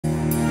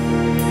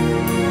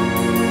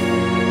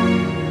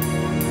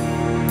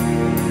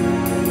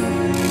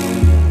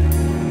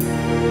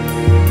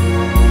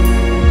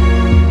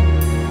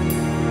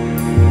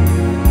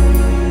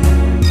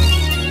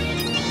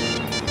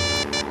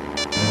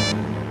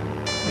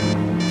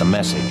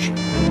message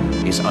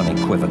is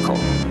unequivocal.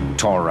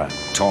 Torah,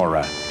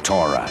 Torah,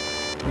 Torah.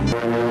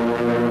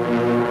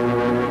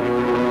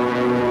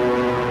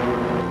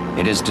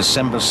 It is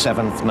December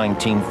 7th,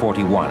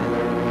 1941.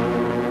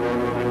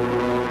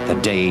 The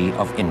day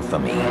of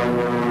infamy.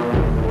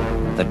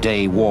 The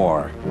day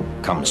war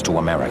comes to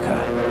America.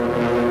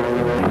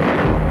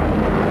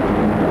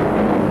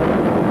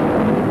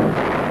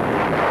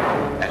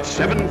 At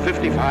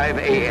 7:55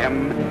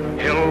 a.m.,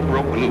 hell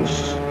broke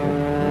loose.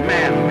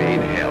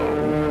 Man-made hell,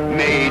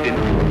 made in...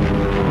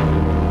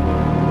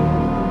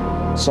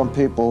 Some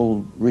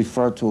people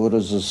refer to it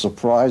as a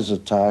surprise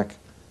attack,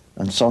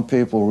 and some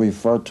people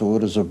refer to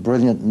it as a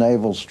brilliant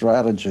naval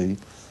strategy,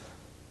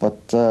 but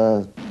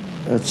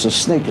it's a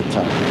sneak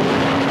attack.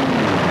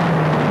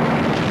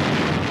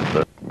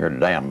 You're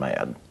damn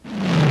mad.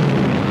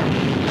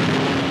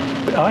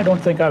 I don't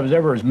think I was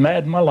ever as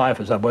mad in my life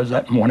as I was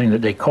that morning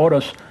that they caught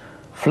us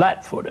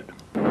flat-footed.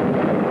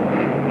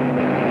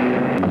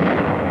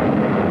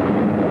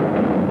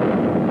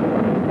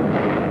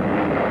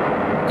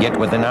 Yet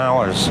within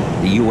hours,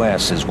 the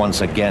U.S. is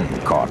once again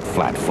caught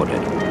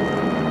flat-footed.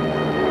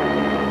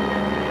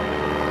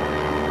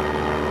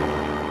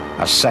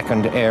 A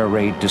second air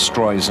raid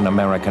destroys an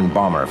American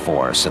bomber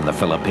force in the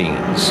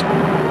Philippines.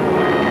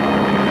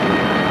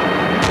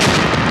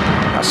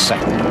 A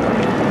second.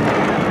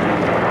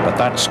 But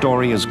that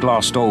story is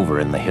glossed over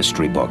in the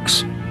history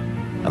books,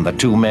 and the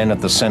two men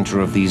at the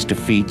center of these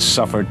defeats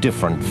suffer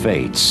different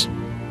fates.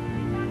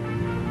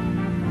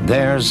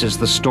 Theirs is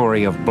the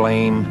story of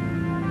blame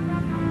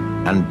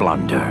and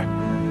blunder.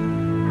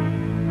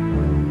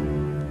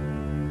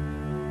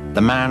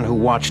 The man who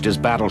watched his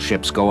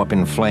battleships go up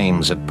in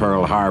flames at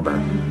Pearl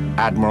Harbor,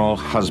 Admiral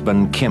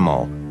Husband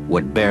Kimmel,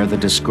 would bear the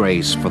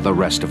disgrace for the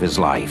rest of his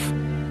life.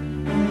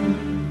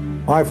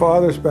 My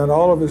father spent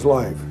all of his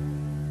life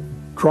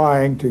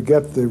trying to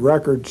get the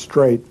record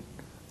straight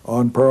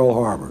on Pearl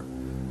Harbor.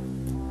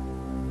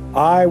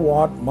 I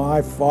want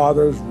my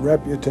father's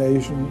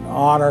reputation,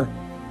 honor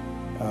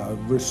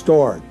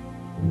restored.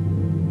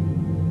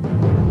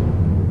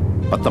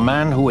 But the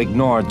man who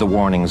ignored the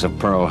warnings of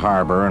Pearl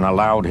Harbor and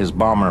allowed his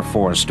bomber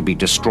force to be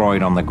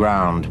destroyed on the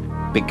ground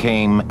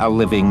became a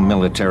living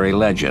military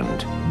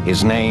legend.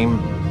 His name,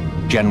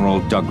 General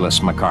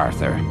Douglas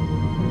MacArthur.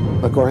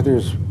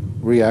 MacArthur's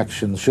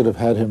reaction should have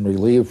had him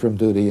relieved from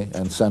duty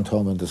and sent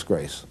home in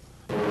disgrace.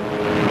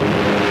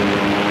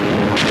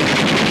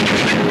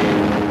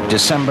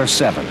 December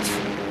 7th,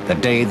 the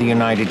day the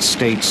United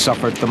States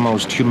suffered the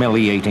most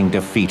humiliating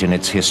defeat in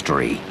its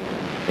history.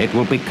 It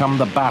will become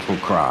the battle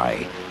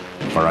cry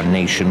for a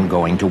nation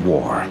going to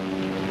war.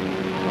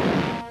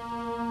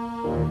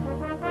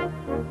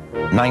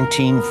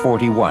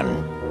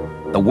 1941.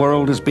 The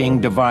world is being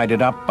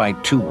divided up by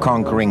two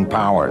conquering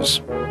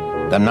powers.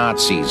 The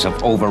Nazis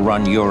have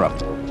overrun Europe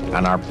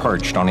and are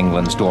perched on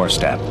England's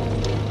doorstep.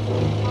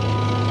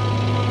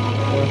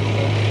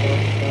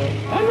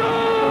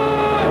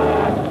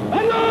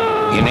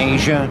 In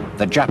Asia,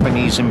 the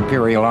Japanese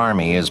Imperial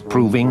Army is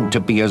proving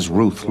to be as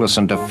ruthless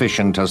and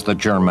efficient as the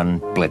German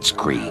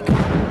Blitzkrieg.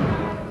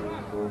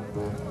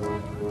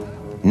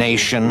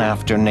 Nation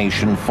after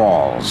nation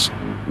falls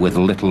with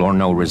little or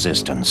no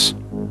resistance.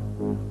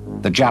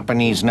 The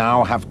Japanese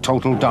now have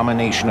total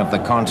domination of the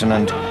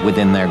continent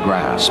within their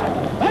grasp.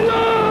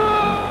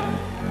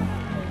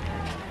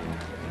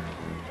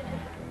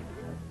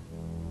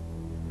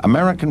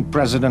 American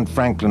President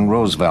Franklin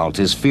Roosevelt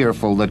is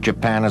fearful that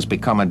Japan has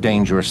become a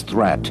dangerous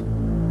threat.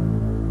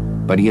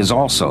 But he is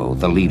also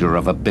the leader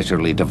of a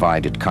bitterly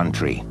divided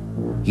country.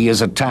 He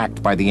is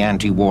attacked by the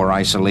anti-war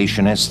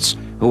isolationists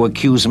who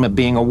accuse him of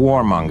being a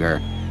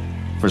warmonger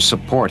for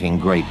supporting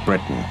Great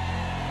Britain.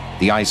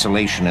 The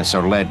isolationists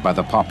are led by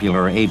the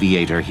popular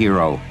aviator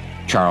hero,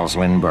 Charles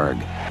Lindbergh.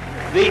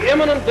 The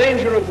imminent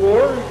danger of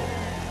war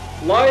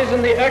lies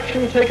in the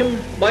action taken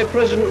by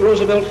President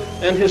Roosevelt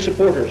and his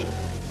supporters.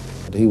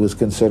 He was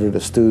considered a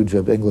stooge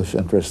of English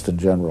interests in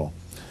general,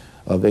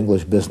 of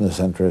English business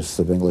interests,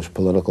 of English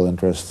political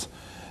interests,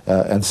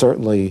 and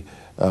certainly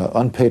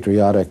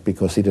unpatriotic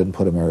because he didn't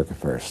put America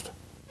first.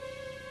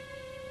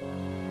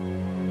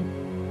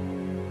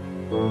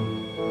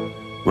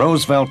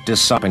 Roosevelt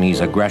decides Japanese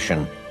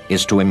aggression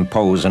is to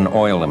impose an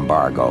oil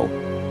embargo.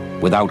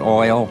 Without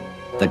oil,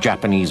 the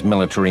Japanese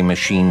military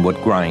machine would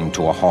grind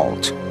to a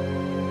halt.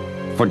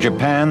 For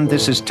Japan,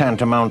 this is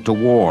tantamount to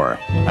war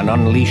and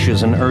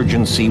unleashes an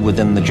urgency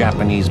within the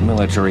Japanese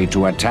military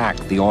to attack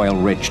the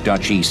oil-rich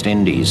Dutch East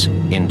Indies,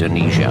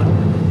 Indonesia.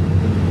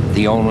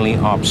 The only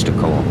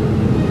obstacle,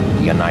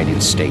 the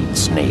United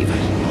States Navy.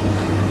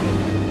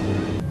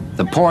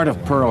 The port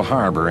of Pearl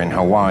Harbor in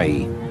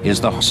Hawaii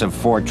is the massive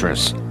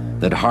fortress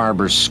that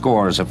harbors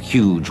scores of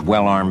huge,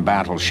 well-armed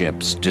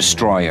battleships,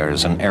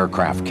 destroyers, and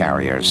aircraft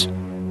carriers.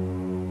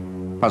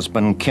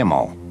 Husband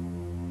Kimmel.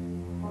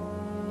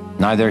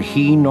 Neither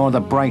he nor the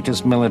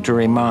brightest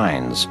military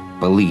minds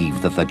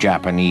believed that the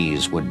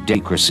Japanese would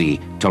secrecy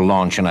to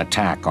launch an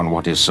attack on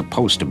what is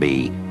supposed to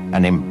be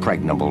an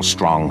impregnable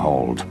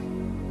stronghold.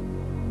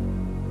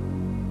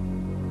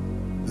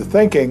 The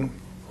thinking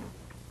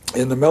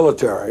in the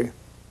military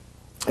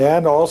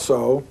and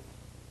also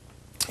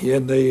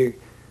in the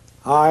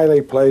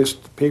highly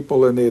placed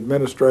people in the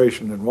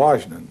administration in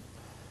Washington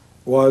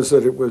was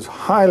that it was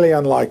highly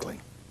unlikely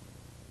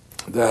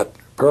that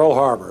Pearl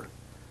Harbor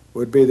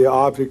would be the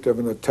object of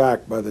an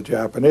attack by the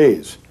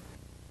Japanese.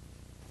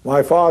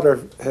 My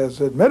father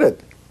has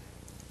admitted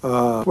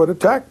would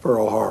attack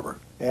Pearl Harbor,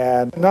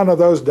 and none of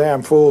those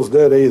damn fools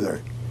did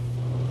either.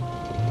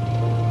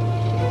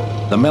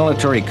 The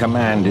military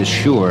command is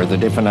sure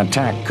that if an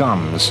attack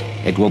comes,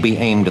 it will be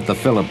aimed at the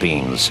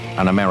Philippines,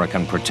 an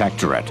American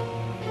protectorate.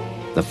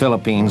 The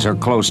Philippines are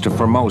close to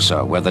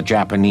Formosa, where the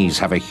Japanese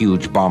have a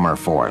huge bomber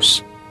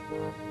force.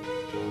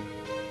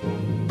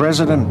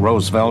 President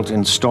Roosevelt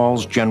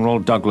installs General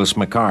Douglas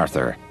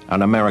MacArthur,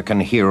 an American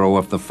hero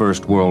of the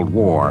First World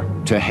War,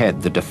 to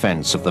head the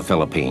defense of the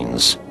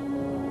Philippines.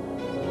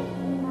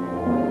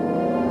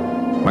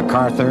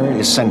 MacArthur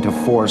is sent a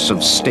force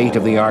of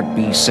state-of-the-art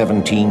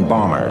B-17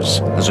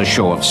 bombers as a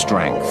show of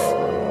strength.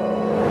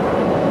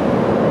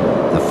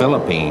 The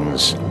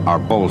Philippines are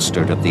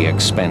bolstered at the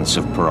expense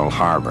of Pearl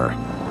Harbor.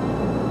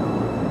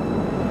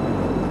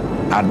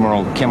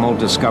 Admiral Kimmel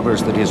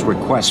discovers that his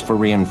requests for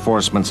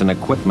reinforcements and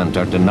equipment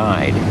are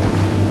denied.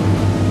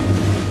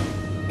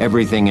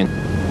 Everything in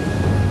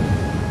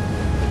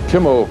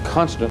Kimmel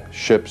constant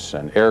ships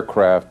and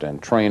aircraft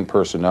and trained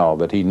personnel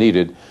that he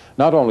needed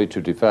not only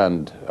to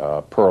defend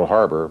Pearl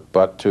Harbor,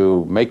 but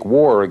to make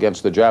war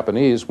against the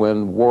Japanese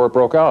when war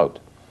broke out.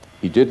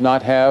 He did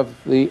not have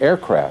the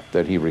aircraft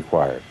that he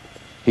required.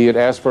 He had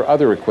asked for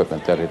other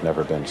equipment that had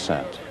never been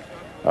sent.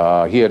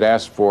 He had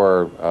asked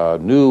for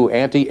new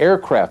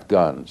anti-aircraft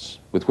guns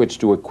with which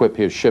to equip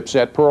his ships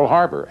at Pearl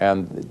Harbor,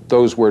 and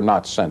those were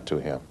not sent to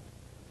him.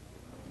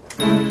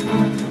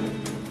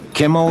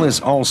 Kimmel is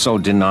also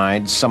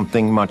denied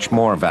something much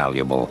more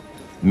valuable.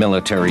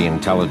 Military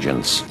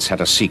intelligence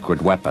had a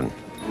secret weapon.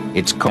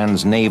 Its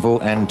command's naval,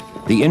 and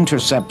the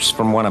intercepts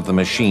from one of the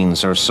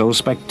machines are so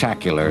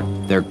spectacular,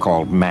 they're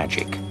called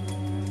magic.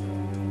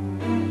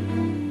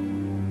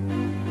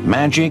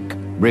 Magic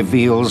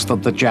reveals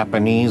that the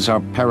Japanese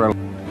are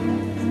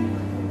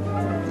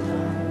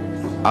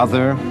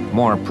Other,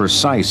 more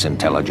precise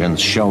intelligence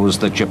shows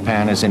that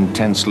Japan is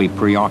intensely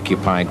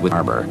preoccupied with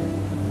harbor,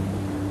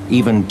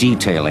 even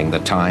detailing the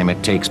time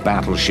it takes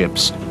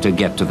battleships to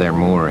get to their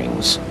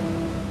moorings.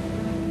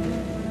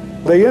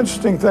 The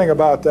interesting thing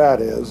about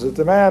that is that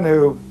the man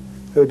who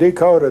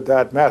decoded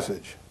that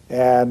message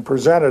and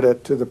presented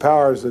it to the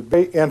powers that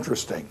be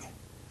interesting,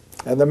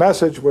 and the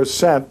message was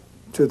sent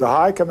to the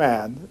High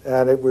Command,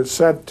 and it was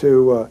sent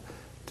to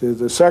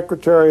the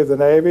Secretary of the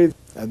Navy,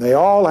 and they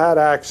all had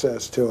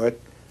access to it,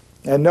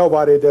 and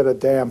nobody did a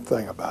damn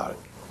thing about it.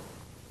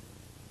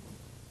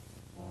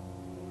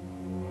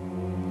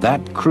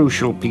 That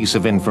crucial piece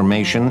of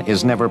information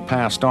is never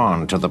passed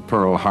on to the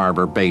Pearl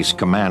Harbor base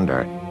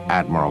commander,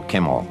 Admiral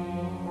Kimmel.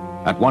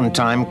 At one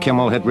time,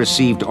 Kimmel had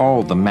received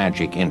all the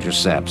magic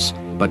intercepts,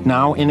 but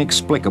now,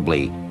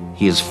 inexplicably,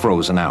 he is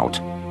frozen out.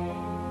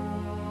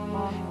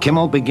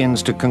 Kimmel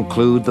begins to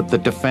conclude that the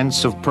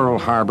defense of Pearl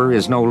Harbor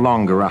is no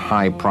longer a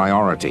high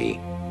priority,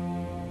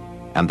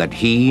 and that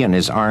he and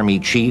his Army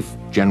chief,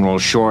 General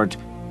Short,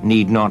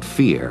 need not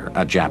fear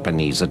a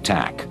Japanese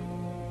attack.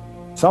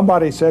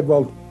 Somebody said,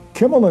 well,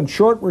 Kimmel and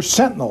Short were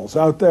sentinels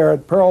out there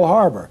at Pearl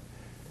Harbor.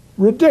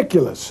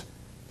 Ridiculous.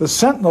 The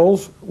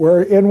sentinels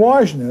were in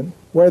Washington,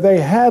 where they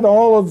had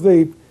all of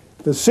the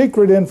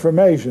secret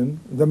information,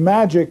 the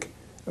magic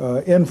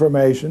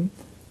information,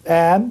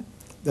 and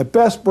the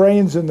best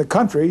brains in the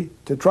country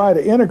to try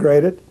to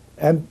integrate it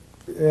and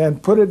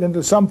put it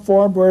into some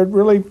form where it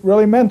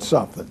really meant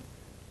something.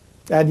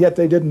 And yet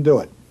they didn't do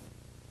it.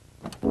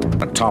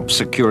 A top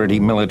security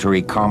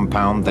military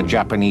compound the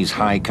Japanese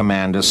High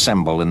Command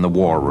assemble in the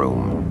war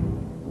room.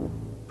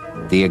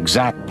 The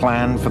exact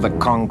plan for the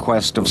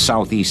conquest of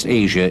Southeast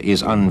Asia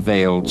is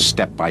unveiled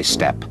step by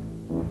step.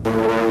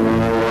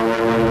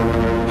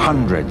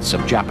 Hundreds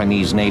of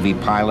Japanese Navy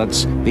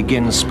pilots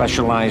begin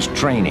specialized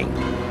training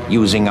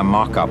using a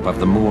mock-up of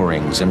the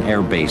moorings and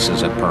air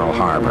bases at Pearl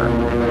Harbor.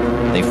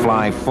 They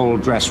fly full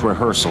dress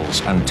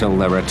rehearsals until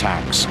their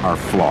attacks are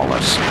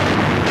flawless.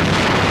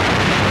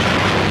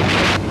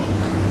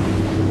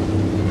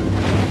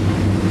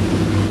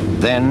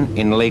 Then,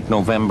 in late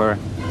November,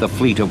 the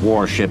fleet of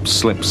warships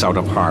slips out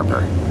of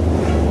harbor.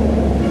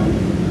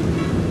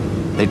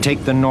 They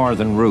take the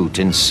northern route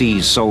in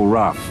seas so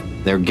rough,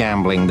 they're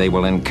gambling they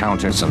will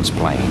encounter Hudson's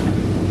plane.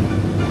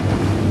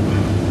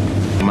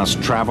 They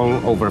must travel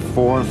over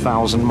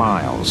 4,000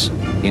 miles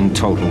in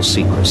total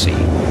secrecy.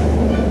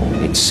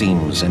 It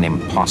seems an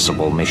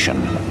impossible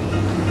mission.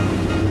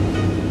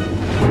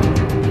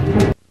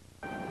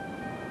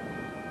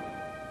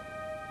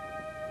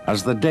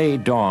 As the day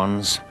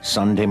dawns,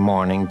 Sunday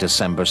morning,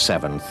 December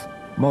 7th,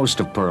 most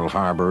of Pearl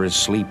Harbor is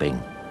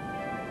sleeping.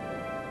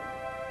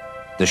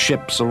 The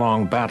ships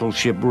along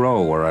Battleship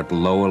Row are at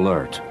low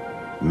alert.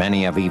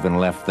 Many have even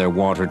left their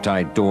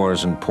watertight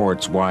doors and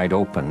ports wide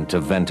open to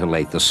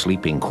ventilate the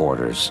sleeping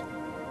quarters.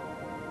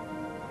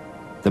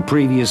 The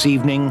previous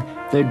evening,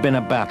 there'd been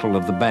a battle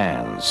of the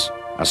bands,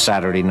 a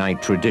Saturday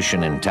night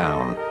tradition in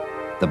town.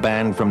 The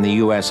band from the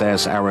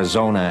USS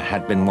Arizona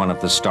had been one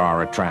of the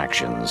star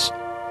attractions.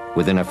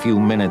 Within a few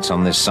minutes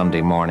on this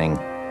Sunday morning,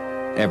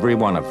 every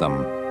one of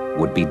them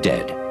would be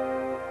dead.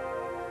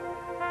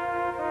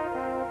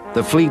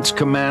 The fleet's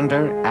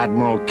commander,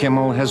 Admiral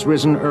Kimmel, has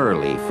risen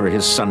early for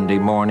his Sunday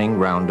morning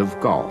round of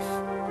golf.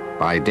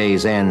 By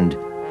day's end,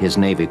 his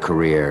Navy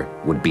career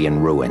would be in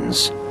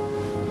ruins.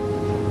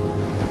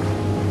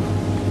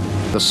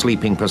 The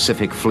sleeping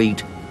Pacific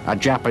Fleet, a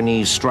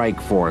Japanese strike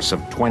force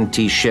of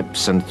 20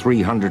 ships and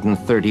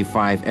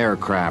 335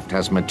 aircraft,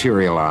 has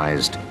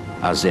materialized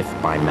as if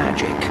by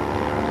magic.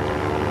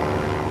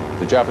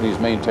 The Japanese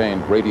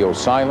maintained radio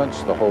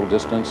silence the whole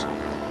distance,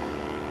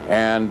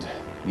 and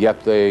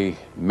yet they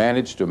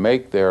managed to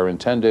make their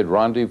intended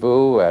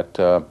rendezvous at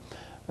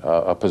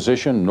a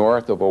position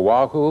north of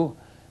Oahu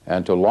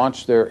and to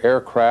launch their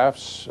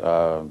aircrafts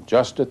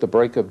just at the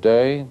break of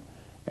day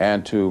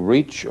and to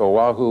reach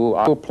Oahu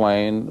on a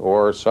plane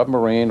or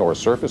submarine or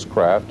surface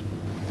craft.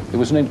 It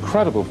was an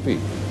incredible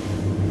feat.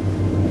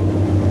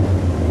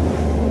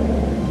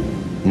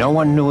 No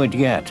one knew it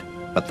yet,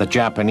 but the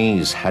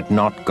Japanese had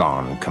not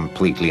gone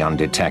completely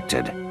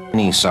undetected.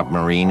 Any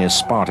submarine is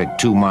spotted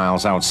 2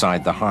 miles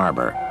outside the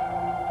harbor.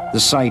 The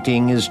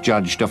sighting is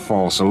judged a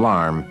false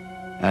alarm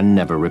and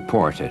never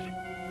reported.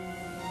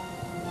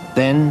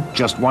 Then,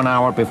 just 1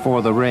 hour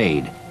before the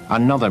raid,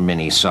 another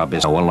mini-sub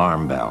is no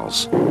alarm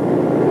bells.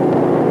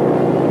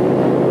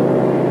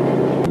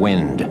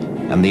 Wind,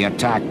 and the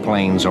attack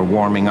planes are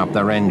warming up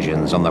their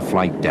engines on the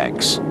flight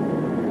decks.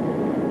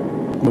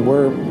 There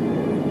were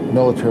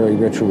military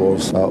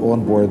rituals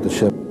on board the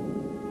ship.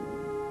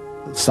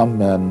 Some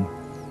men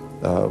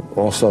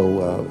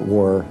also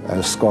wore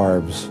as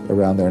scarves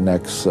around their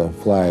necks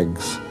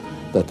flags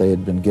that they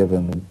had been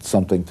given,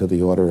 something to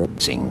the order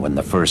of... When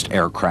the first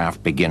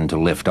aircraft begin to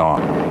lift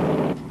off,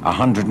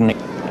 108,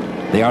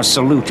 they are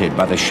saluted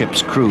by the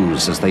ship's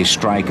crews as they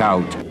strike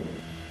out.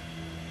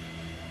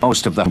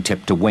 Most of them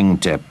tip to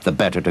wingtip, the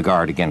better to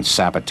guard against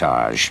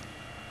sabotage.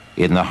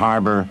 In the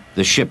harbor,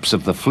 the ships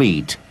of the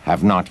fleet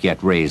have not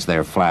yet raised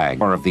their flag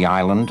or of the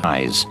island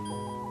eyes.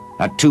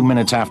 At 2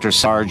 minutes after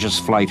Sarge's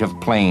flight of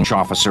planes,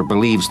 officer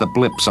believes the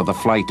blips are the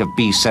flight of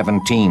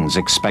B-17s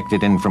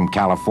expected in from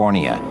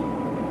California.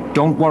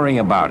 Don't worry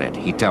about it,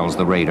 he tells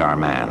the radar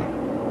man.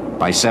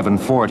 By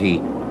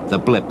 7:40, the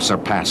blips are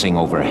passing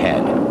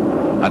overhead.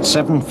 At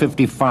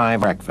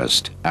 7:55,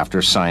 breakfast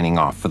after signing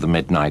off for the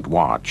midnight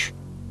watch.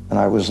 And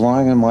I was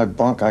lying in my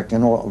bunk. I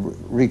can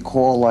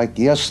recall like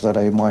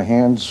yesterday, my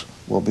hands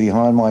were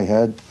behind my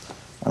head,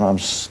 and I'm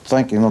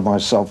thinking to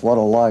myself, what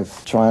a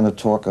life, trying to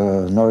talk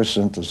a nurse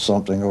into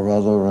something or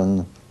other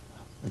and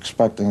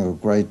expecting a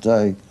great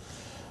day.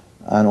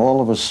 And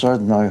all of a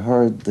sudden, I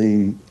heard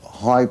the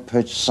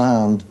high-pitched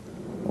sound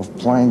of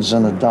planes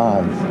in a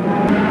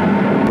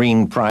dive.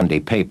 Green Brandy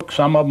paper.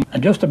 Some of them,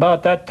 and just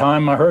about that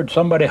time, I heard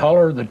somebody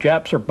holler, the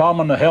Japs are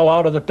bombing the hell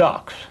out of the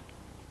docks.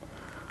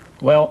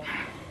 Well,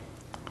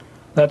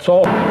 that's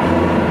all.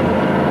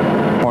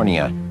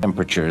 California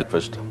temperature.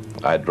 First,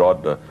 I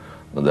drawed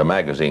the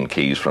magazine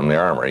keys from the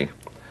armory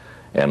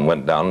and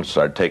went down and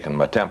started taking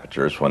my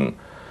temperatures when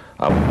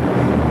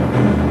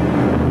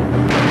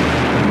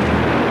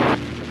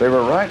They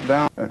were right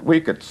down, and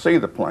we could see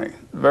the plane,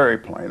 very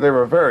plain. They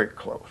were very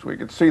close. We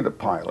could see the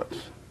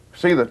pilots,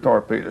 see the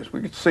torpedoes.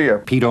 We could see a...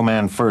 Torpedo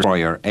man first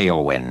destroyer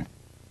Aylwin.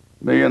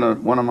 Me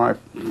and one of my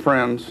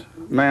friends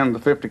manned the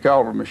 50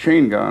 caliber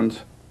machine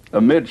guns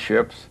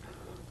amidships.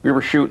 We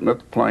were shooting at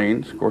the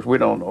planes. Of course, we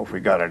don't know if we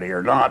got any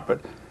or not,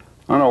 but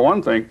I know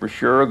one thing for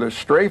sure, the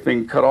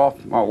strafing cut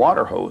off my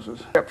water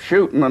hoses. I kept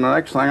shooting, and the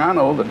next thing I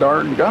know, the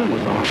darn gun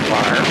was on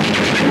fire.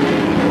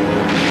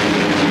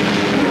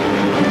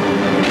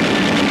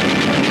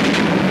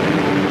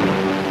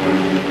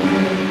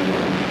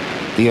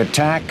 The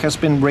attack has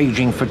been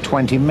raging for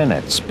 20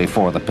 minutes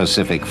before the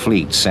Pacific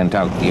Fleet sent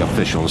out the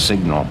official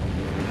signal.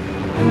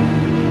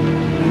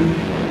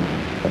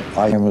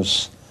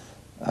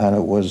 And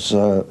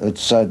it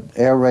said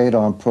air raid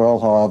on Pearl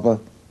Harbor.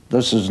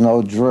 This is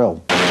no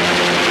drill.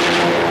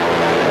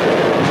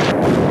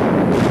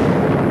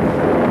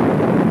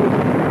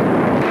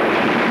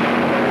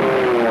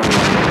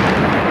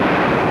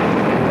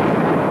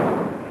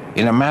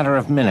 In a matter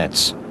of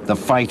minutes, the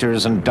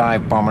fighters and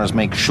dive bombers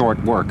make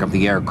short work of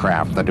the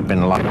aircraft that had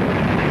been locked.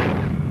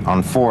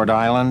 On Ford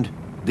Island,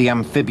 the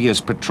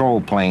amphibious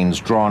patrol planes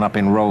drawn up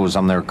in rows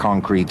on their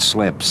concrete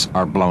slips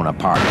are blown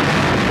apart.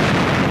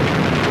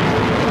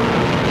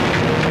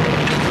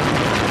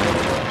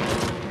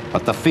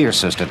 But the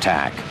fiercest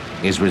attack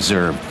is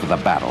reserved for the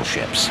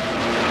battleships.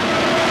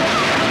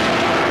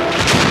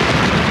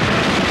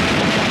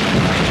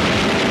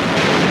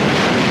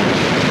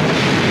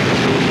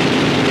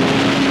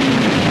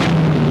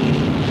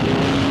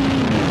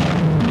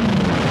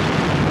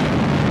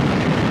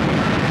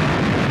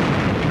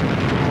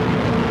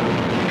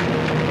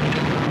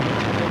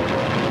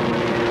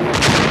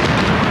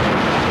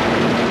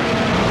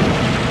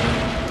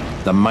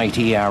 The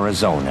mighty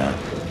Arizona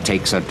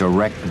takes a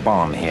direct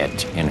bomb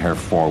hit in her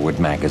forward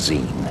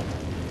magazine.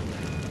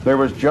 There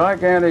was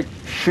gigantic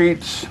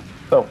sheets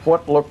of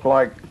what looked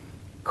like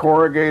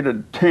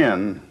corrugated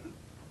tin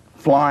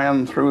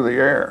flying through the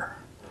air.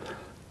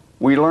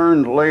 We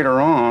learned later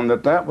on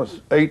that that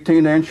was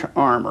 18-inch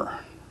armor.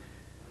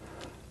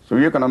 So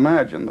you can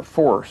imagine the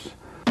force.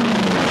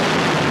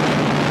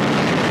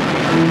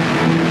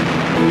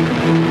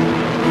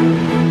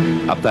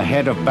 At the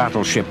head of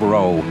Battleship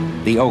Row,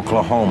 the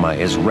Oklahoma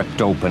is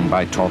ripped open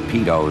by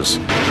torpedoes.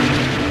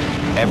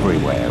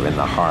 Everywhere in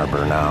the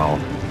harbor now,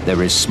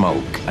 there is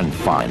smoke and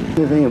fire.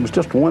 It was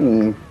just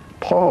one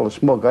pall of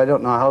smoke. I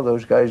don't know how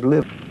those guys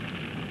lived.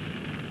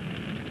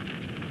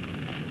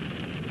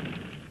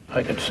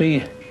 I could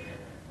see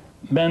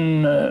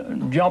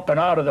men jumping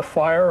out of the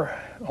fire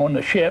on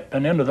the ship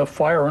and into the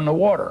fire in the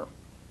water.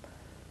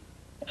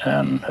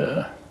 And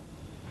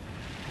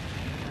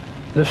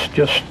this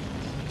just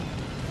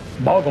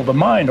boggled the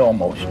mind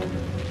almost.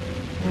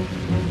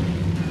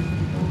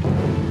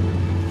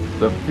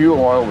 The fuel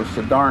oil was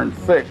so darn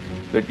thick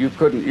that you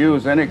couldn't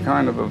use any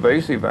kind of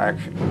evasive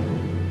action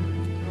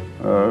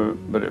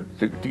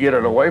to get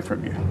it away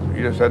from you.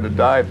 You just had to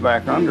dive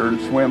back under and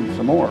swim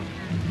some more.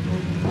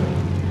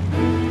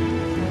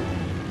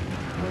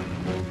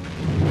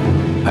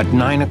 At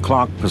 9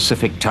 o'clock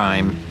Pacific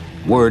time,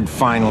 word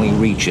finally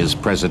reaches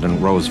President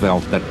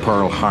Roosevelt that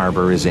Pearl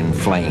Harbor is in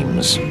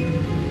flames.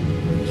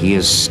 He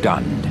is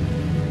stunned.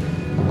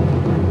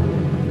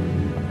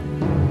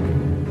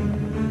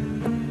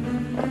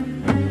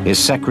 His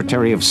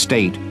Secretary of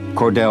State,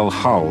 Cordell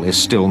Hull, is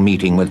still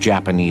meeting with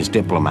Japanese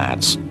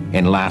diplomats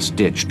in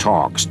last-ditch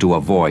talks to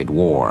avoid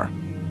war.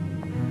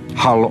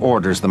 Hull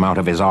orders them out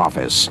of his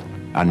office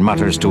and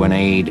mutters to an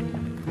aide,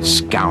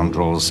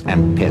 "Scoundrels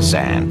and piss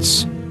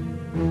ants."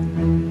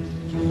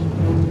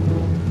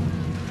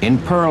 In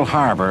Pearl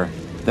Harbor,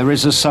 there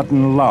is a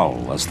sudden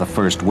lull as the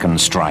first weapon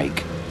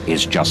strike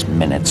is just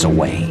minutes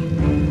away.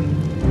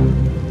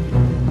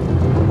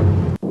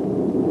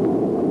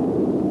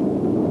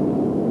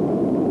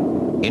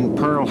 In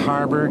Pearl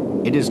Harbor,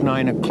 it is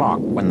 9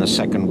 o'clock when the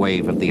second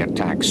wave of the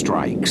attack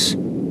strikes.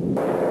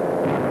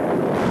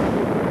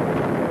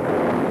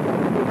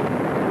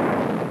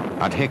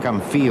 At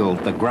Hickam Field,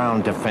 the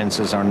ground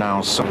defenses are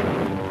now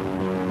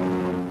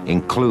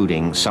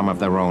including some of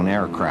their own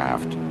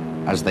aircraft,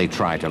 as they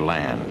try to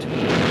land.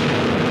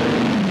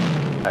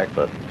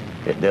 But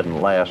it didn't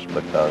last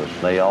because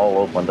they all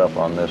opened up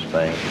on this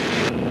thing.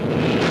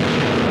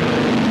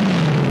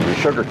 The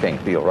sugarcane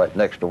field right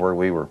next to where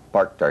we were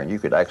parked there, and you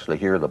could actually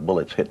hear the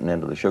bullets hitting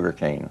into the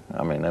sugarcane.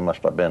 I mean, there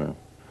must have been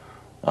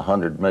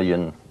 100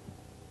 million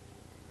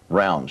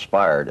rounds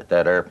fired at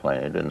that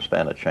airplane. It didn't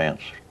stand a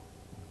chance.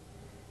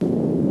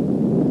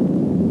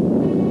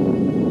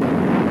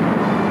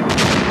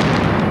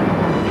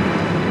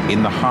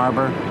 In the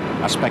harbor,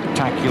 a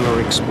spectacular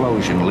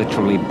explosion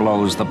literally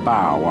blows the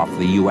bow off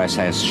the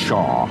USS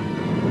Shaw.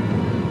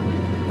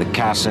 The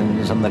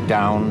Cassins and the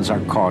Downs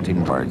are caught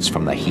inwards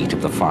from the heat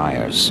of the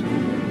fires.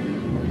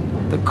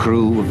 The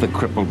crew of the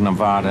crippled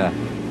Nevada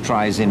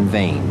tries in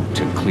vain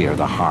to clear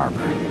the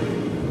harbor.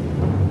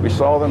 We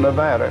saw the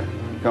Nevada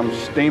come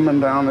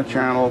steaming down the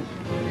channel,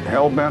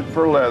 hell-bent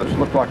for lead. It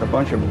looked like a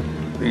bunch of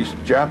these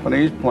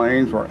Japanese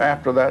planes were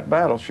after that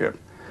battleship.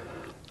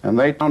 And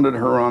they pounded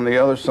her on the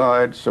other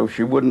side so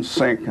she wouldn't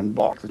sink and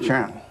block the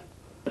channel.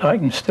 I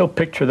can still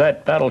picture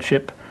that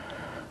battleship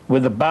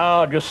with the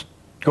bow just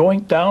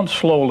going down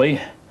slowly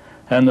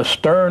and the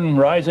stern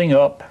rising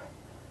up,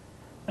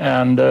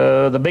 and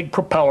the big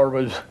propeller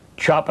was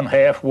chopping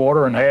half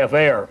water and half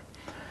air.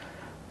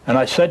 And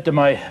I said to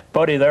my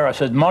buddy there, I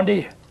said,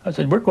 "Monday," I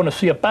said, "we're going to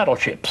see a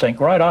battleship sink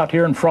right out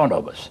here in front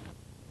of us."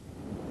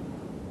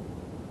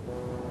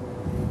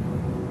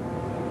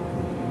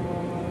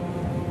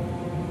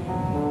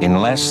 In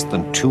less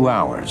than 2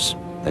 hours,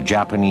 the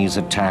Japanese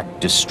attack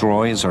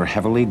destroys or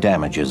heavily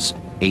damages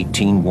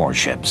 18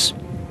 warships,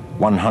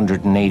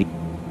 180.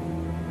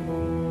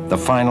 The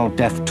final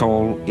death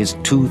toll is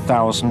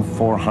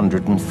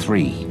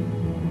 2,403.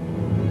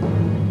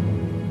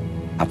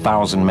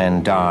 1,000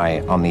 men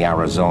die on the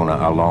Arizona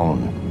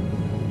alone.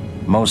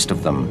 Most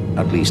of them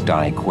at least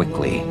die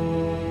quickly.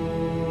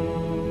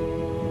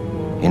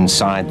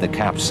 Inside the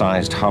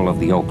capsized hull of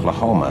the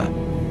Oklahoma,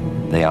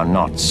 they are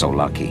not so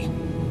lucky.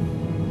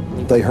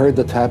 They heard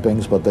the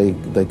tappings, but they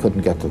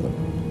couldn't get to them.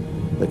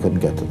 They couldn't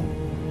get to them.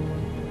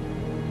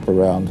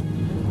 Around,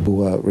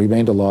 who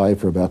remained alive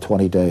for about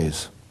 20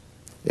 days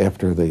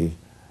after the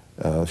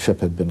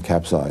ship had been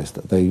capsized.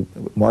 They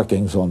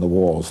markings on the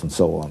walls and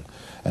so on.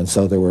 And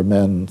so there were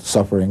men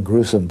suffering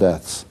gruesome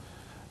deaths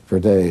for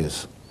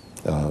days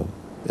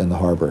in the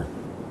harbor.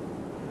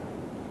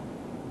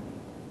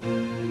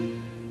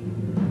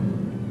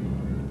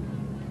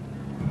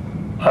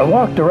 I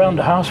walked around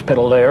the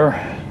hospital there,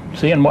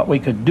 seeing what we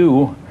could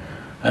do,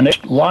 and they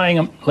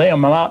laying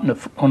them out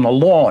on the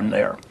lawn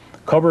there,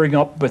 covering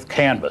up with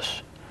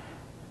canvas.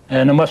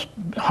 And there must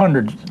be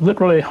hundreds,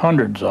 literally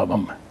hundreds of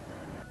them.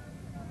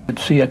 You'd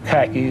see a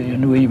khaki, you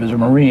knew he was a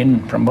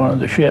Marine from one of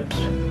the ships.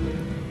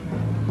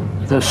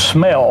 The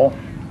smell,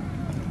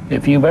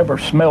 if you've ever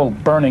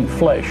smelled burning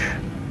flesh,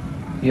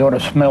 you ought to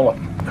smell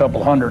a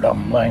couple hundred of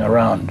them laying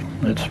around.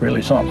 It's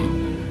really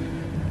something.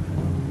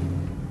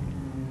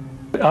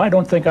 I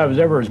don't think I was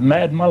ever as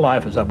mad in my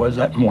life as I was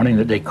that morning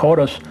that they caught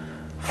us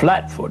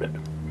flat-footed.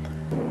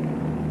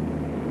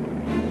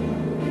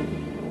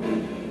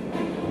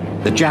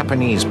 The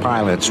Japanese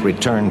pilots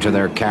returned to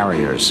their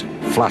carriers,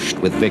 flushed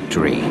with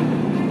victory,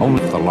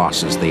 only the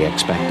losses they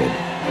expected.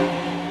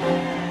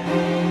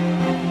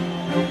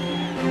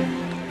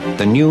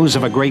 The news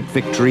of a great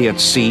victory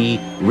at sea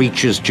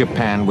reaches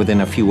Japan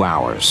within a few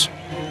hours.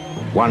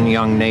 One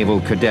young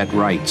naval cadet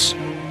writes,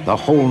 "The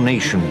whole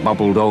nation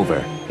bubbled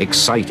over,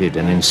 excited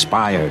and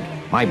inspired.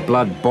 My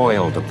blood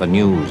boiled at the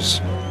news."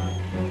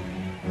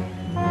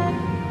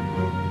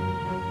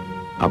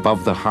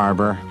 Above the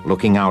harbor,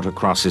 looking out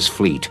across his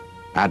fleet,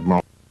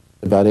 Admiral...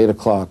 About 8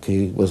 o'clock,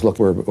 he was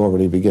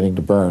already beginning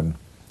to burn,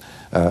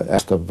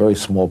 asked a very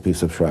small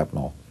piece of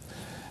shrapnel.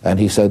 And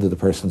he said to the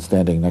person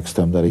standing next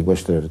to him that he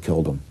wished it had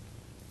killed him.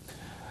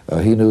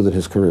 He knew that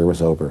his career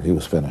was over. He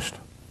was finished.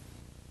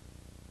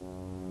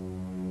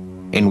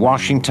 In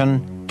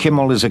Washington,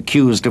 Kimmel is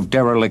accused of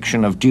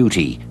dereliction of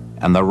duty,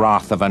 and the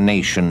wrath of a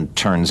nation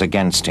turns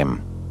against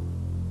him.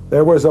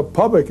 There was a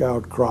public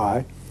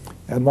outcry,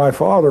 and my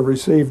father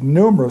received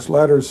numerous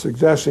letters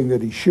suggesting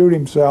that he shoot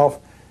himself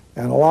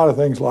and a lot of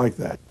things like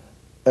that.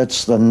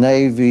 It's the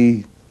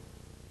Navy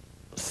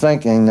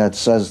thinking that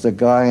says the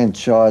guy in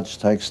charge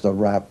takes the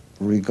rap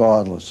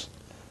regardless.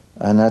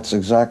 And that's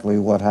exactly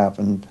what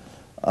happened.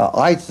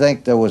 I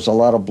think there was a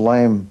lot of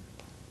blame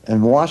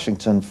in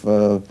Washington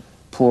for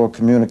poor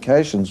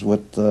communications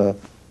with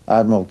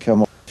Admiral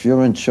Kimmel. If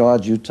you're in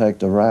charge, you take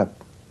the rap.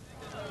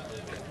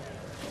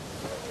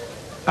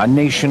 A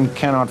nation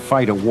cannot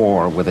fight a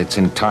war with its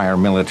entire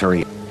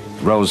military.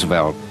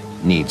 Roosevelt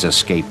needs a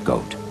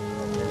scapegoat.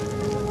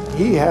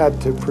 He had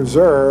to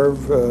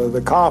preserve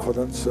the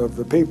confidence of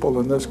the people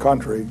in this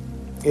country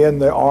in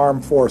the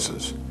armed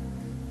forces.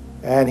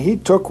 And he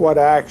took what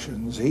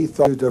actions he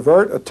thought to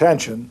divert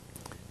attention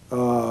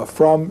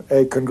from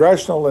a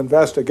congressional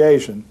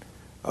investigation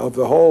of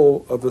the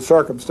whole of the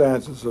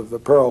circumstances of the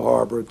Pearl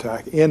Harbor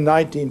attack in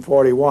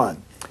 1941.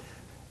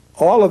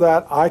 All of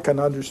that I can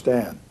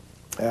understand,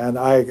 and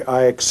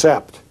I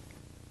accept.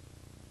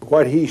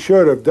 What he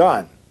should have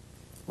done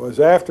was,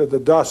 after the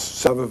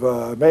dust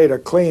have made a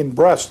clean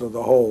breast of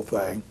the whole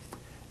thing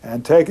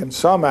and taken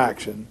some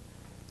action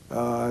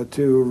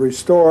to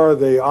restore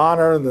the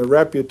honor and the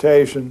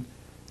reputation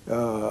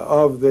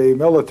of the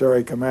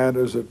military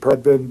commanders that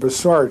had been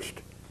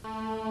besmirched.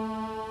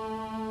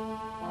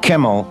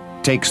 Kimmel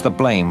takes the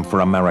blame for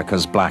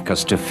America's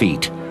blackest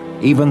defeat,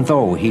 even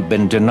though he'd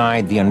been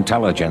denied the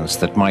intelligence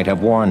that might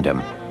have warned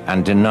him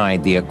and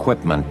denied the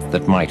equipment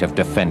that might have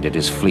defended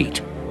his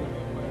fleet.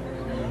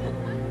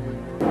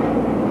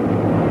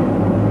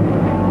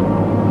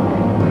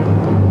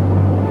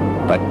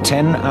 But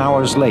 10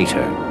 hours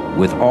later,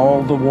 with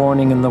all the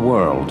warning in the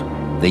world,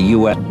 the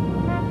U.S.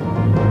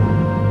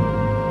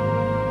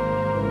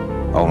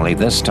 Only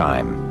this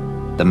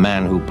time, the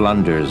man who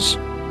blunders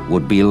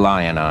would be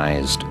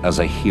lionized as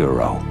a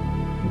hero.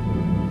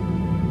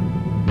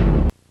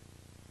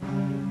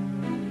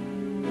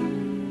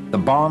 The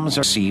bombs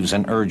receives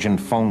an urgent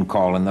phone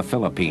call in the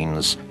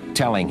Philippines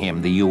telling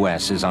him the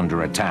U.S. is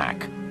under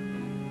attack.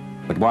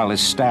 But while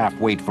his staff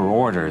wait for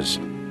orders,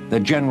 the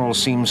general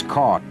seems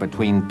caught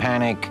between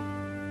panic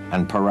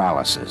and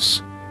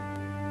paralysis.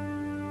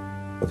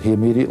 He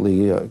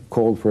immediately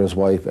called for his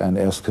wife and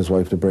asked his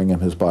wife to bring him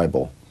his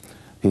Bible.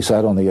 He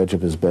sat on the edge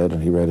of his bed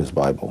and he read his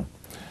Bible.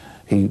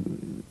 He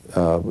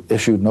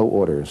issued no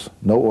orders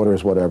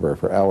whatever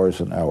for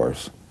hours and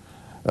hours.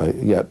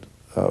 Yet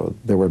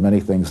there were many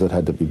things that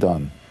had to be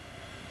done.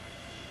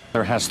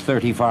 There has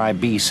 35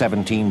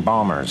 B-17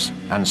 bombers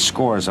and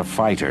scores of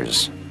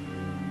fighters.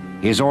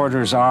 His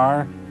orders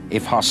are,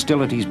 if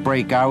hostilities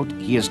break out,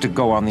 he is to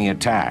go on the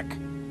attack.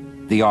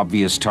 The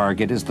obvious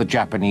target is the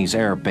Japanese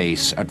air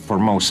base at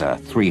Formosa,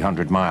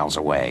 300 miles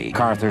away.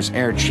 MacArthur's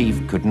air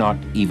chief could not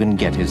even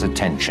get his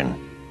attention.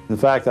 In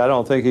fact, I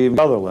don't think even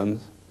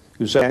Sutherland,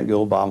 who said can't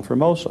go bomb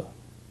Formosa.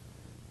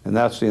 And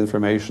that's the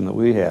information that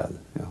we had.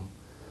 You know.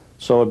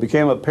 So it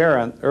became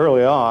apparent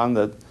early on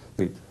that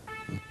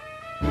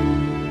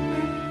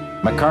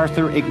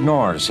MacArthur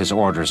ignores his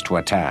orders to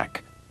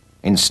attack.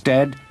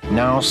 Instead,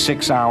 now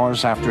 6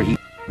 hours after he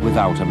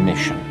without a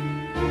mission.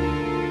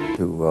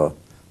 To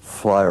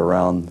fly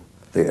around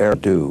the air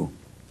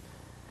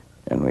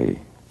and we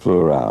flew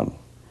around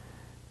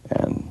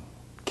and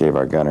gave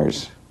our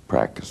gunners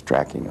practice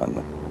tracking on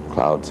the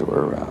clouds that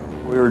were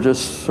around. We were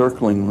just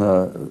circling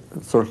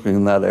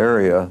that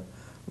area.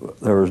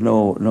 There was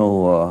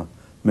no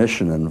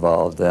mission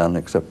involved then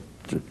except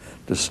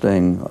to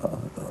staying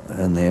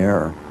in the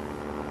air.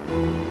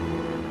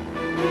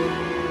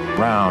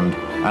 Round,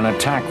 an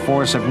attack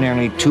force of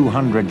nearly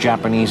 200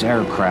 Japanese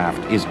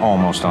aircraft is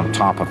almost on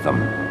top of them.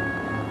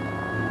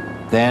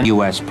 Then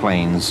U.S.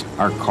 planes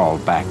are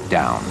called back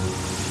down.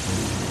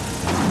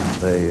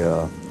 They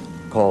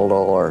called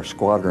all our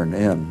squadron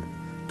in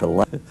to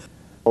land.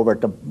 over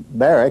at the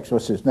barracks,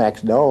 which is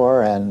next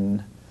door,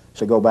 and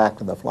to go back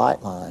to the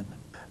flight line.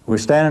 We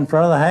stand in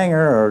front of the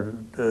hangar, or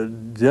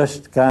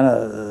just kind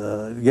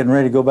of getting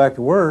ready to go back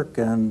to work,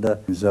 and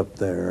he's up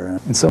there.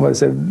 And somebody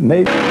said,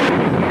 "Nate."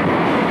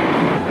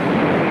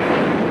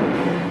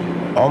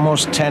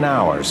 Almost 10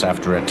 hours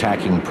after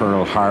attacking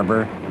Pearl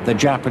Harbor, the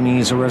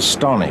Japanese are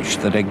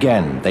astonished that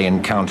again they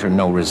encounter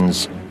no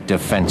resistance,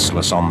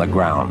 defenseless on the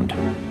ground.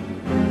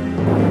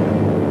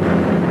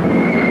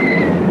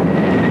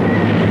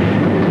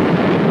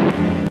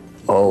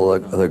 Oh,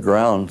 the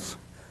grounds,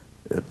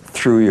 it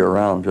threw you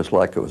around just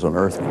like it was an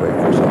earthquake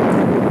or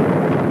something.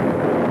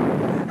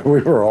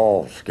 We were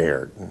all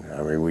scared.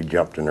 I mean, we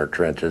jumped in our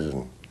trenches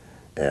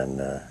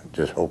and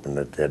just hoping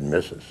that they'd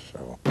miss us.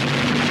 So.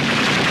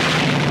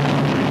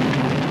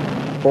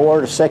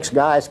 4 to 6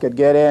 guys could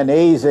get in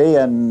easy,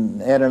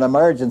 and in an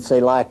emergency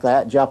like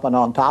that, jumping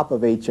on top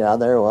of each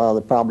other,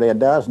 well, probably a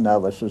dozen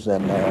of us was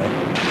in there.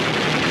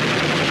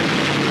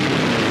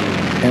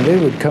 And they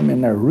would come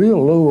in there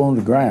real low on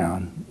the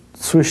ground,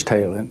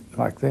 swish-tailing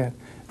like that.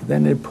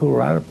 Then they'd pull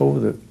right up over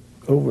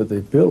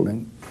the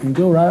building and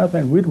go right up,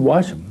 and we'd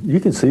watch them.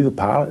 You could see the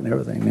pilot and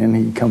everything, and then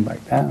he'd come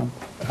back down,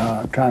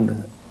 trying to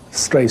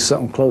stray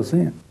something close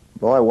in.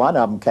 Boy, one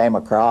of them came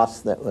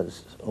across that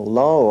was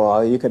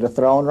low. You could have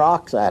thrown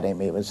rocks at him.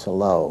 He was so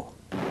low.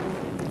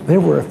 There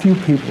were a few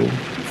people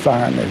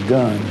firing their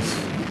guns,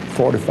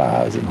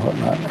 45s and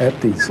whatnot, at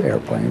these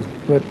airplanes,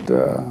 but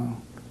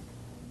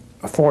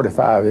a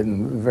 45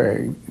 isn't a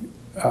very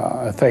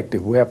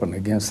effective weapon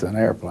against an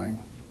airplane.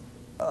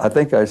 I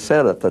think I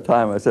said at the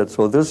time, I said,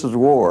 so this is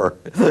war.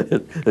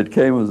 It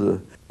came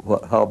as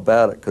how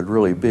bad it could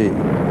really be.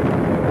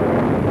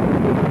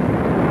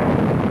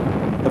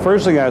 The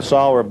first thing I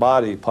saw were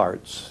body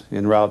parts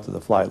en route to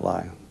the flight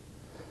line.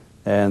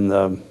 And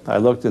I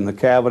looked in the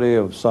cavity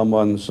of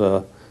someone's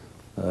head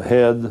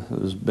that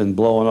has been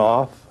blown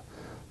off.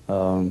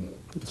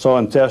 Saw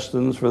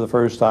intestines for the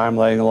first time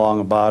laying along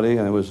a body,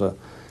 and it was a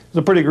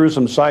pretty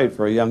gruesome sight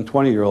for a young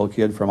 20-year-old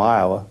kid from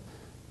Iowa.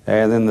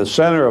 And in the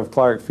center of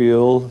Clark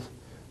Field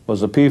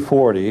was a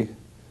P-40,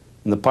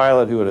 and the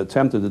pilot who had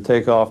attempted to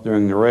take off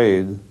during the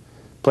raid.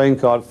 Plane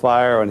caught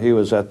fire, and he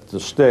was at the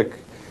stick.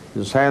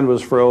 His hand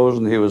was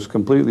frozen, he was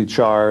completely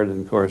charred,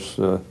 and of course,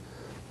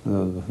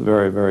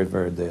 very, very,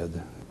 very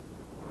dead.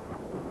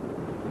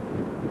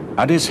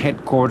 At his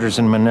headquarters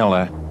in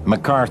Manila,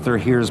 MacArthur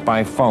hears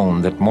by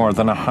phone that more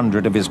than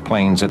 100 of his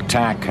planes'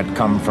 attack had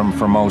come from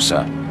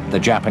Formosa, the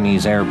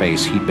Japanese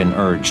airbase he'd been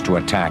urged to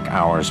attack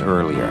hours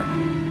earlier.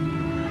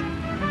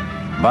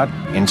 But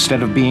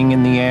instead of being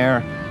in the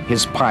air,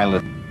 his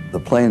pilot... The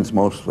planes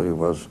mostly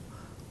was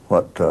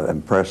what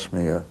impressed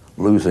me.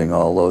 Losing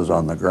all those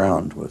on the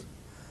ground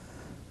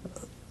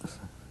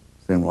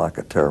seemed like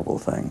a terrible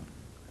thing.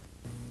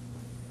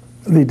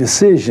 The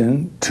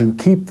decision to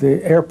keep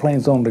the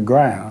airplanes on the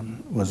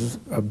ground was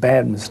a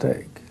bad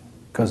mistake,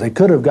 because they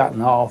could have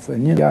gotten off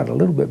and you got a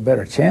little bit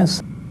better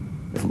chance.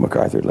 If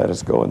MacArthur let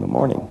us go in the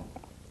morning,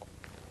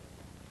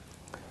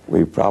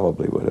 we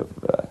probably would have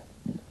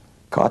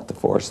caught the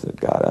force that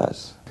got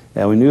us.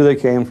 And we knew they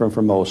came from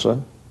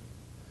Formosa,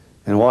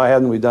 and why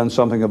hadn't we done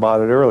something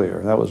about it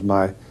earlier? That was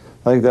I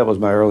think that was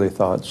my early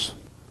thoughts.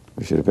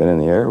 We should have been in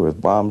the air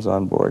with bombs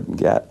on board and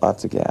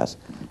lots of gas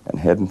and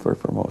heading for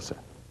Formosa.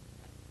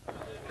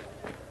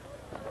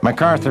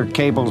 MacArthur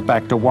cables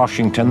back to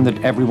Washington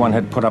that everyone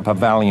had put up a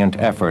valiant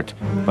effort,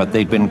 but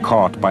they'd been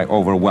caught by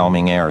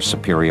overwhelming air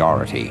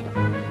superiority.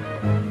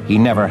 He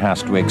never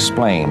has to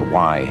explain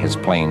why his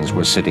planes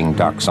were sitting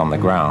ducks on the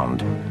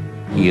ground.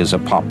 He is a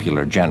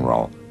popular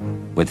general,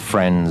 with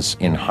friends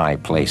in high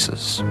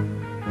places.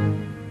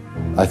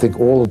 I think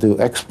all to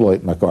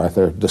exploit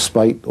MacArthur,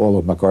 despite all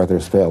of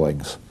MacArthur's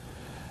failings.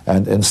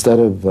 And instead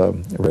of,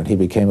 he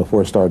became a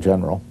 4-star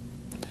general.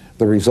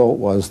 The result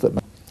was that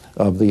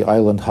of the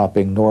island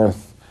hopping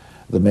north,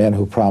 the man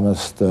who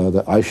promised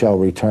that I shall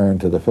return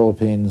to the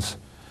Philippines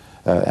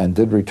and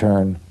did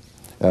return,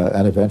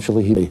 and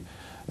eventually he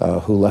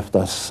who left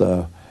us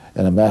in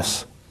a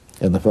mess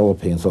in the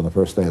Philippines on the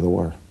first day of the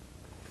war.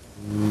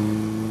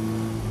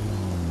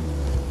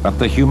 But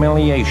the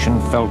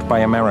humiliation felt by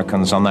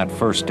Americans on that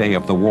first day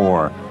of the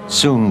war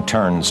soon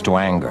turns to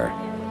anger.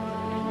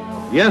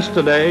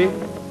 Yesterday,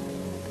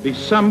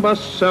 December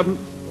 7th,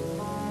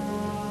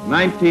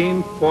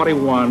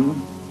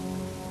 1941,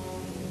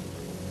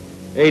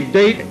 a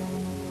date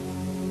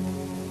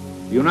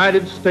the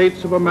United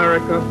States of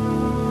America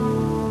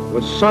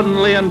was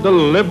suddenly and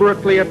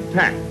deliberately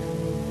attacked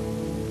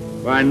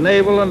by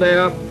naval and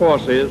air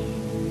forces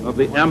of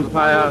the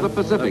Empire of the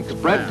Pacific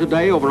spread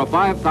today over a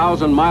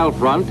 5,000-mile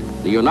front,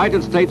 the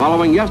United States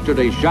following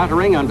yesterday's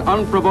shattering and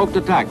unprovoked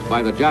attacks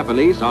by the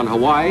Japanese on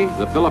Hawaii,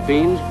 the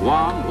Philippines,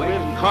 Guam,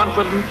 with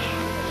confidence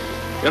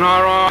in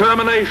our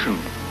determination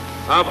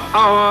of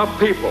our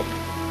people,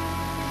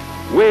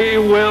 we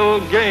will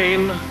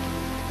gain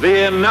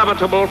the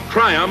inevitable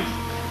triumph,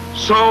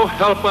 so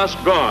help us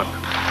God.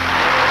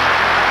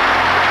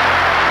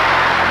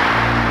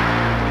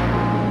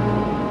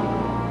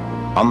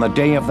 On the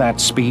day of that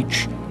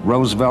speech,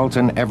 Roosevelt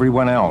and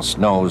everyone else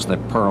knows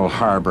that Pearl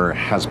Harbor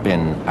has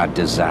been a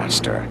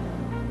disaster.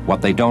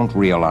 What they don't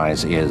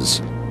realize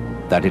is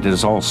that it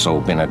has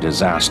also been a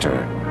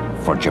disaster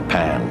for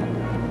Japan.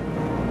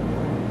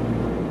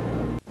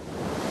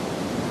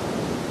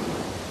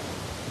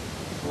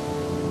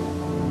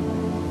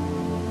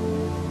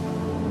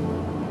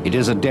 It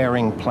is a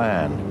daring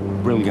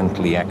plan,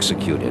 brilliantly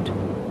executed.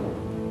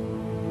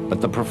 But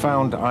the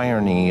profound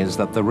irony is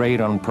that the raid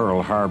on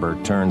Pearl Harbor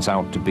turns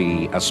out to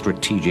be a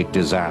strategic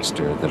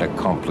disaster that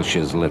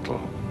accomplishes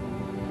little.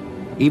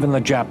 Even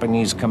the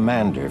Japanese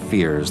commander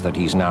fears that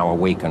he's now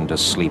awakened a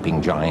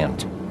sleeping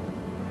giant.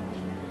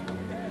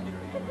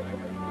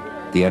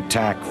 The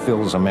attack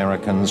fills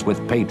Americans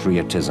with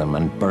patriotism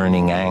and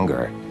burning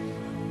anger.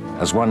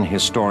 As one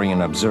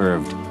historian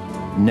observed,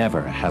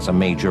 never has a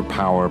major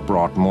power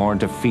brought more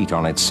defeat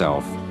on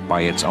itself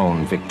by its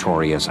own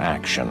victorious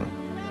action.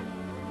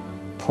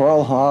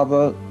 Pearl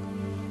Harbor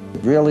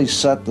really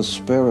set the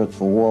spirit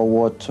for World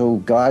War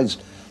II. Guys,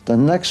 the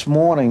next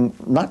morning,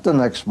 not the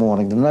next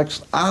morning, the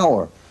next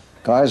hour,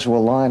 guys were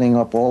lining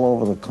up all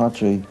over the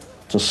country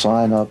to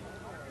sign up.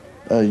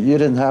 You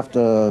didn't have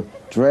to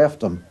draft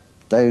them.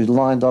 They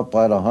lined up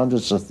by the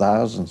hundreds of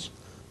thousands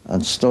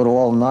and stood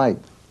all night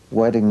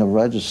waiting to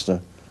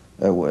register.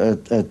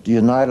 It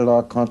united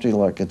our country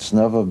like it's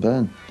never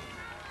been.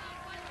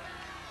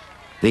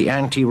 The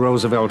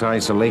anti-Roosevelt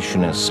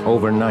isolationists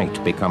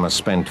overnight become a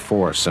spent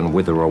force and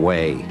wither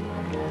away.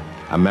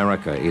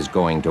 America is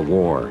going to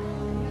war,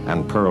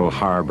 and Pearl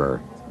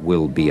Harbor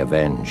will be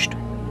avenged.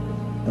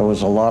 There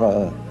was a lot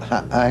of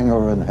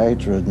anger and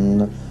hatred,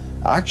 and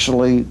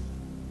actually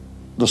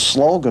the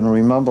slogan,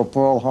 "Remember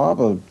Pearl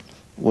Harbor,"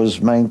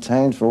 was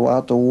maintained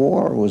throughout the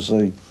war. It was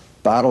a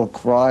battle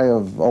cry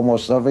of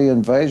almost every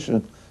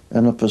invasion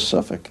in the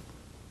Pacific.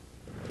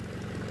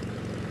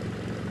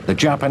 The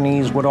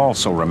Japanese would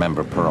also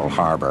remember Pearl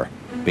Harbor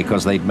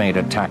because they'd made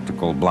a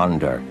tactical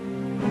blunder.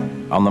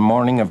 On the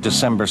morning of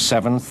December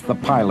 7th, the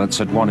pilots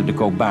had wanted to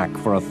go back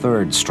for a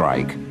third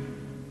strike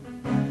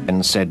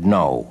and said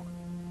no,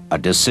 a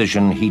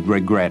decision he'd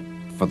regret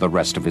for the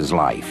rest of his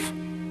life.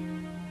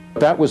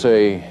 That was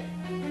a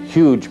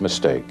huge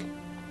mistake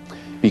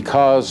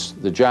because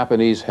the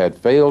Japanese had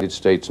failed the United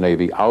States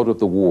Navy out of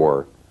the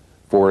war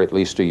for at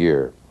least a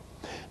year.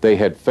 They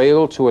had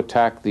failed to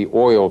attack the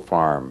oil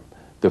farm,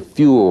 the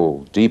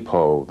fuel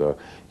depot, the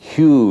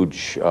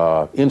huge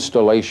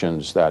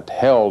installations that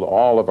held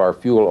all of our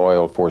fuel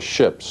oil for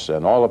ships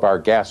and all of our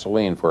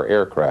gasoline for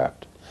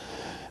aircraft.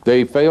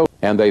 They failed,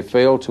 and they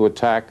failed to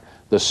attack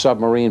the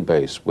submarine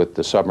base with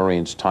the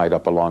submarines tied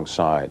up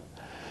alongside.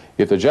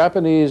 If the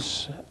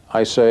Japanese,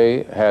 I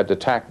say, had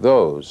attacked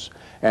those,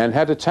 and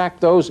had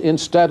attacked those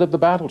instead of the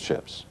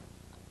battleships,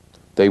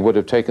 they would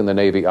have taken the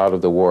Navy out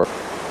of the war.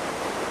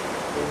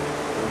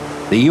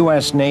 The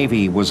U.S.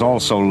 Navy was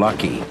also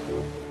lucky.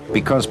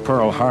 Because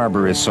Pearl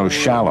Harbor is so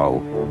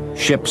shallow,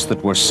 ships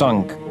that were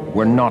sunk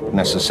were not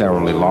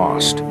necessarily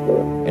lost.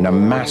 In a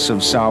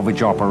massive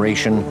salvage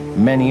operation,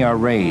 many are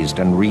raised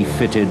and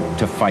refitted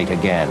to fight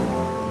again.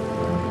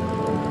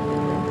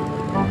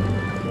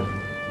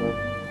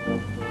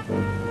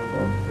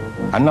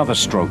 Another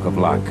stroke of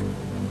luck.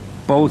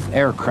 Both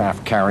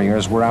aircraft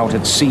carriers were out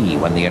at sea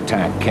when the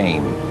attack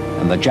came,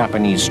 and the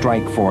Japanese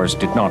strike force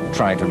did not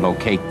try to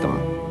locate them.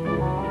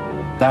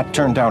 That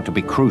turned out to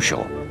be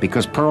crucial,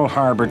 because Pearl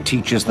Harbor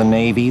teaches the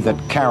Navy that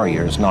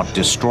carriers, not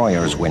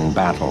destroyers, win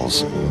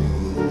battles.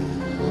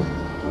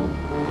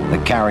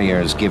 The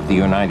carriers give the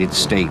United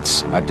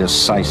States a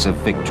decisive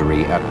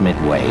victory at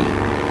Midway.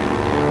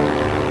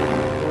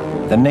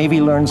 The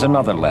Navy learns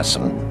another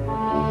lesson.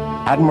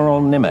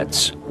 Admiral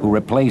Nimitz, who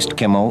replaced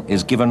Kimmel,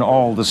 is given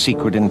all the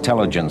secret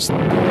intelligence.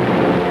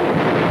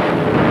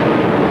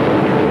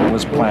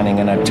 Was planning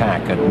an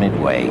attack at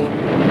Midway.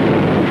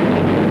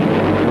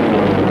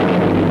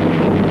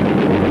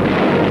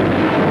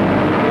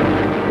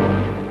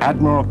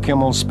 Admiral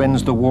Kimmel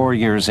spends the war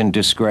years in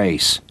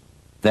disgrace,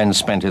 then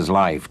spent his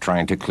life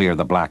trying to clear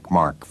the black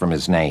mark from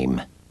his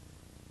name.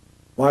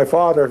 My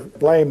father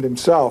blamed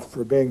himself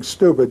for being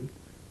stupid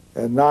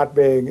and not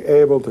being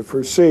able to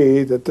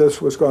foresee that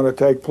this was going to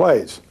take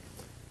place.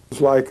 It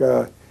was like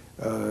a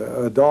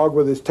dog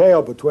with his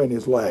tail between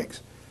his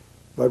legs.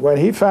 But when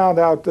he found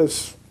out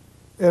this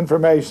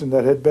information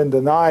that had been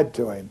denied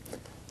to him,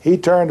 he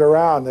turned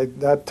around,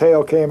 that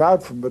tail came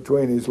out from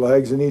between his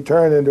legs, and he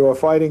turned into a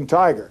fighting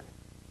tiger.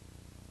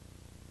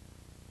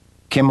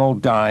 Kimmel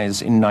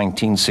dies in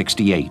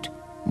 1968,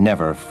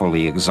 never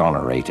fully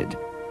exonerated.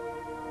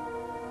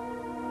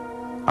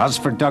 As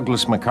for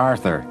Douglas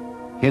MacArthur,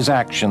 his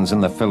actions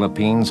in the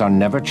Philippines are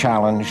never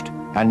challenged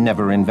and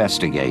never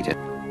investigated,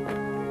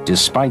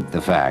 despite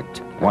the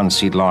fact, once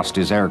he'd lost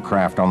his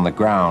aircraft on the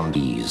ground,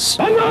 he's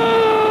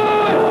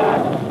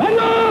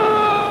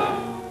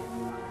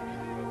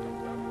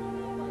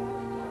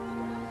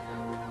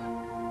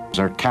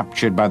are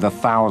captured by the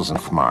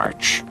 1000th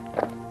March.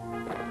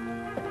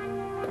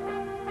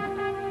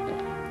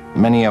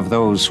 Many of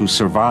those who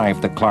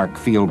survived the Clark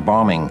Field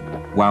bombing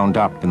wound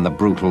up in the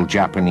brutal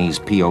Japanese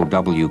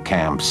POW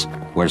camps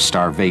where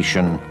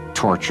starvation,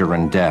 torture,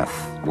 and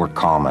death were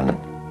common.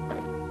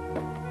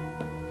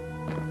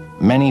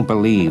 Many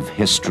believe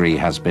history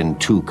has been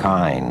too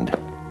kind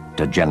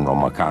to General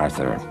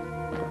MacArthur.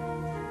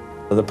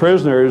 The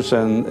prisoners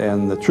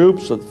and the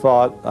troops that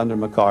fought under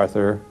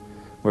MacArthur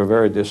were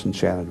very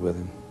disenchanted with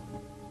him.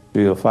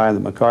 You'll find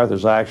that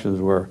MacArthur's actions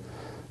were,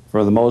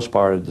 for the most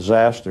part, a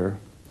disaster.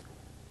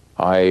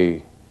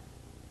 I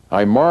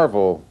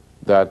marvel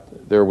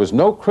that there was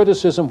no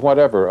criticism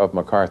whatever of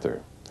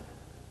MacArthur,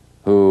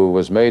 who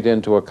was made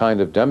into a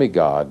kind of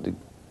demigod,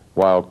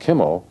 while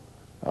Kimmel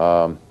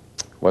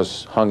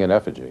was hung in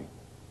effigy.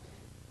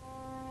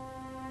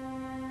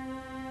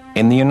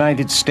 In the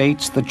United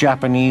States, the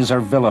Japanese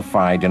are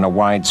vilified in a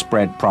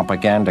widespread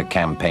propaganda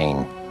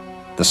campaign.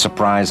 The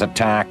surprise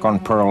attack on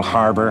Pearl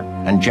Harbor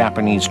and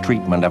Japanese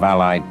treatment of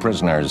Allied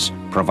prisoners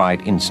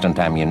provide instant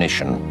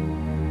ammunition.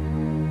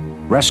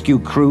 Rescue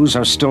crews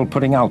are still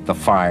putting out the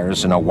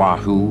fires in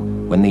Oahu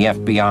when the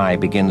FBI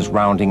begins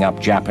rounding up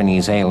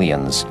Japanese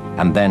aliens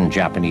and then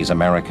Japanese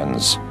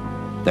Americans.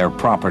 Their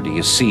property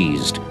is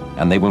seized,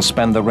 and they will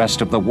spend the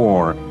rest of the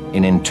war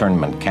in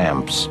internment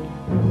camps.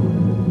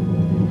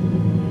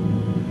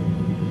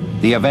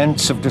 The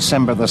events of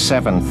December the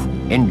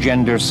 7th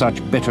engender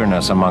such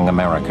bitterness among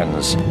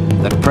Americans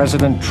that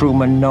President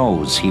Truman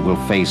knows he will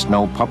face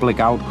no public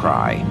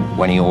outcry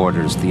when he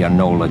orders the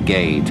Enola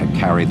Gay to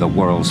carry the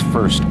world's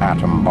first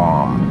atom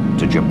bomb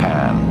to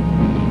Japan.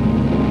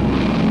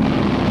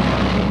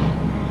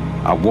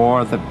 A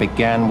war that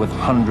began with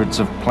hundreds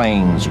of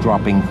planes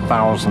dropping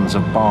thousands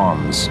of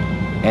bombs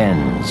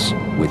ends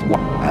with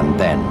one, and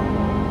then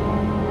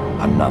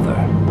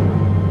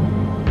another.